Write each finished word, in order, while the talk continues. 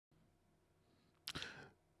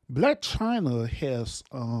Black China has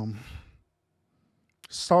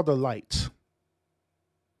saw the light.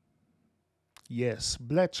 Yes,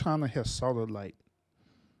 Black China has saw the light.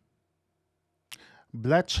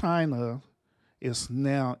 Black China is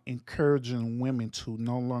now encouraging women to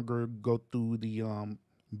no longer go through the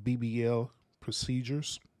BBL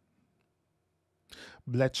procedures.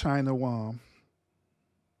 Black China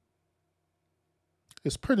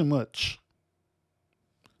is pretty much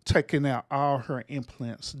taking out all her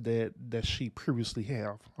implants that she previously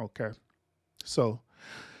have. Okay, so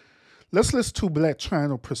let's listen to Black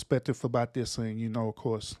China perspective about this, and of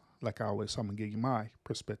course, like I always, I'm gonna give you my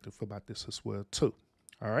perspective about this as well too.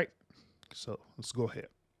 All right, so let's go ahead.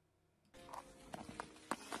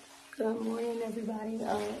 Good morning, everybody.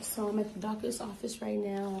 So I'm at the doctor's office right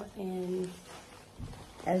now, and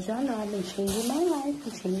as y'all know, I've been changing my life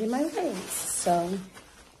and changing my ways. So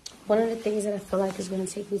one of the things that I feel like is going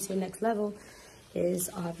to take me to the next level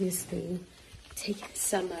is obviously taking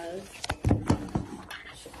some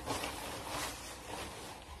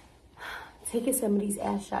of these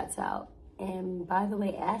ass shots out. And by the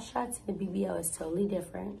way, ass shots and the BBL is totally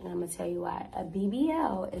different, and I'm going to tell you why. A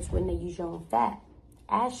BBL is when they use your own fat.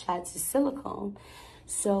 Ass shots is silicone.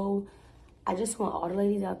 So I just want all the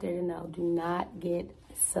ladies out there to know, do not get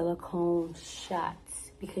silicone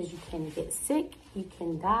shots because you can get sick, you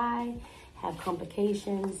can die, have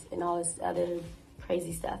complications, and all this other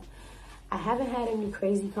crazy stuff. I haven't had any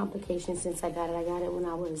crazy complications since I got it. I got it when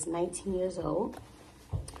I was 19 years old.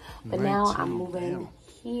 But now I'm moving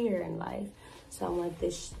here in life. So I want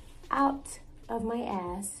this out of my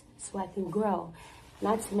ass so I can grow.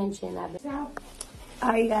 Not to mention, I've been out. All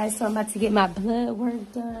right, guys, so I'm about to get my blood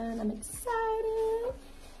work done. I'm excited.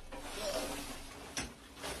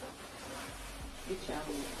 Good job.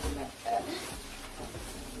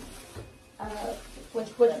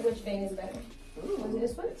 Which vein is better? Ooh, Was it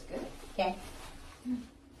this one? that's good. Okay.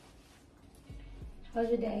 How's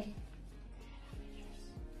your day?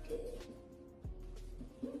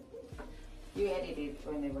 You edited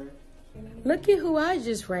when they were. Look at who I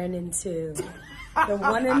just ran into. The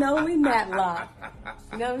one and only Matlock.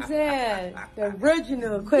 You know what I'm saying? The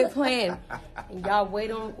original. Quit playing. And y'all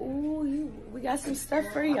wait on. Ooh, we got some stuff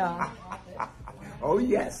for y'all. Oh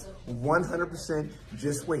yes, 100%.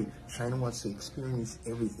 Just wait. Chyna wants to experience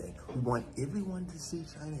everything. We want everyone to see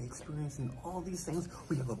Chyna experiencing all these things.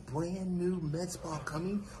 We have a brand new med spa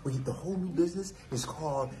coming. We get the whole new business. It's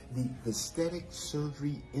called the Aesthetic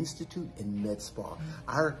Surgery Institute and Med Spa.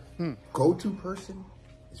 Our go-to person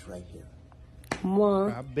is right here.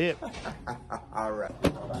 One. I bet. All right.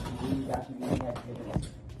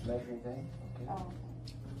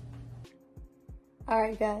 All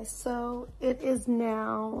right, guys. So it is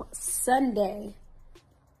now Sunday.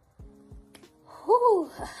 Whew.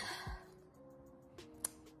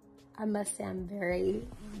 I must say I'm very,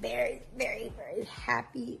 very, very, very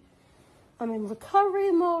happy. I'm in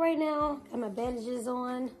recovery mode right now. Got my bandages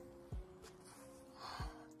on.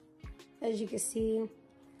 As you can see,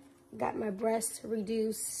 got my breasts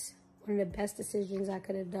reduced. One of the best decisions I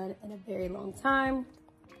could have done in a very long time.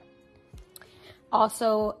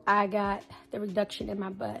 Also, I got the reduction in my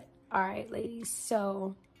butt. All right, ladies.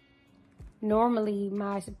 So normally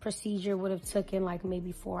my procedure would have taken like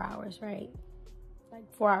maybe 4 hours, right?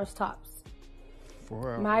 Like 4 hours tops.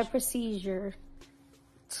 4 hours. My procedure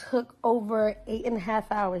took over 8.5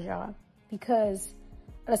 hours, y'all. Because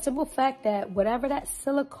of the simple fact that whatever that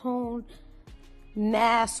silicone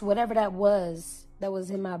mass, whatever that was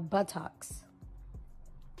in my buttocks,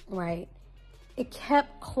 right? It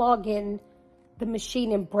kept clogging the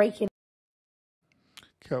machine and breaking.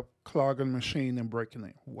 Kept clogging the machine and breaking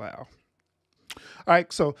it. Wow. All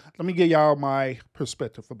right, so let me give y'all my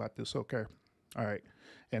perspective about this, okay? All right,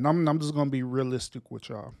 and I'm just gonna be realistic with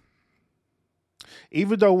y'all.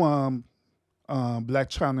 Even though Black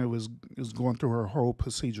China is going through her whole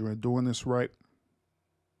procedure and doing this right,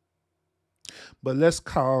 but let's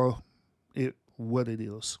call it what it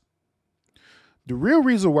is. The real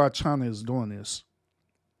reason why China is doing this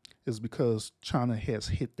is because China has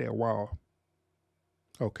hit that wall.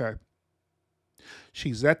 Okay.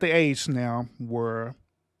 She's at the age now where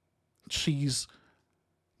she's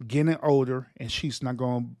getting older and she's not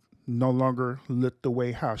going to no longer look the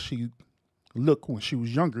way how she looked when she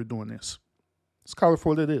was younger doing this. Let's call it for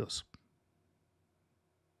what it is.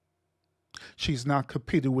 She's not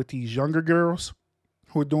competing with these younger girls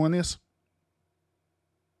who are doing this.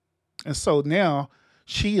 And so now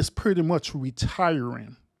she is pretty much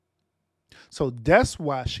retiring. So that's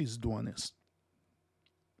why she's doing this.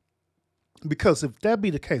 Because if that be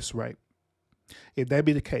the case, right? If that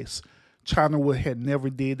be the case, Chyna would have never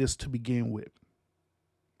did this to begin with.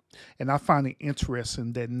 And I find it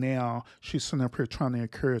interesting that now she's sitting up here trying to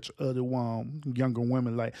encourage other younger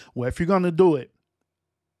women, like, well, if you're going to do it,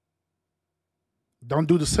 don't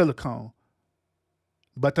do the silicone.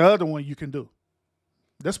 But the other one you can do.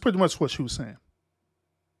 That's pretty much what she was saying.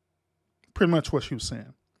 Pretty much what she was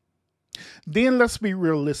saying. Then let's be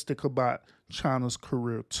realistic about Chyna's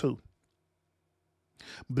career too.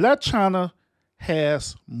 Blac Chyna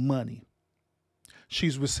has money.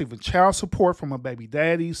 She's receiving child support from her baby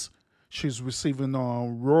daddies. She's receiving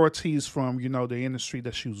royalties from, the industry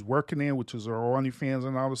that she was working in, which is her OnlyFans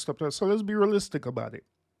and all this stuff. So let's be realistic about it.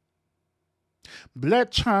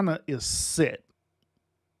 Blac Chyna is set.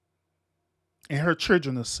 And her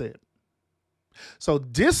children are set. So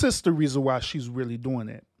this is the reason why she's really doing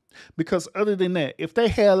it. Because other than that, if they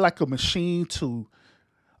had like a machine to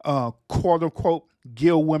quote unquote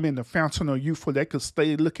give women the fountain of youth where they could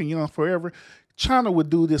stay looking young forever, Chyna would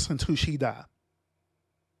do this until she died.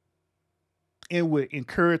 And would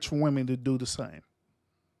encourage women to do the same.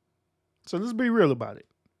 So let's be real about it.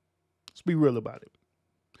 Let's be real about it.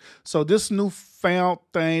 So this newfound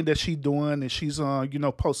thing that she's doing, and she's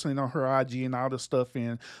posting on her IG and all this stuff,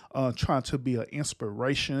 and trying to be an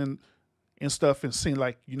inspiration and stuff, and seem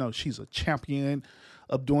like she's a champion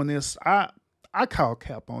of doing this. I call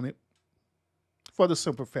cap on it for the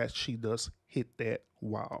simple fact she does hit that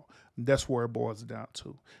wall. That's where it boils down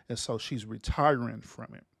to, and so she's retiring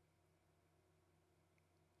from it.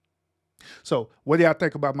 So what do y'all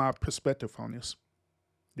think about my perspective on this?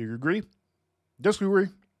 Do you agree? Disagree?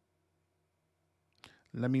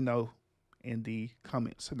 Let me know in the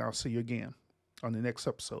comments, and I'll see you again on the next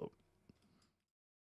episode.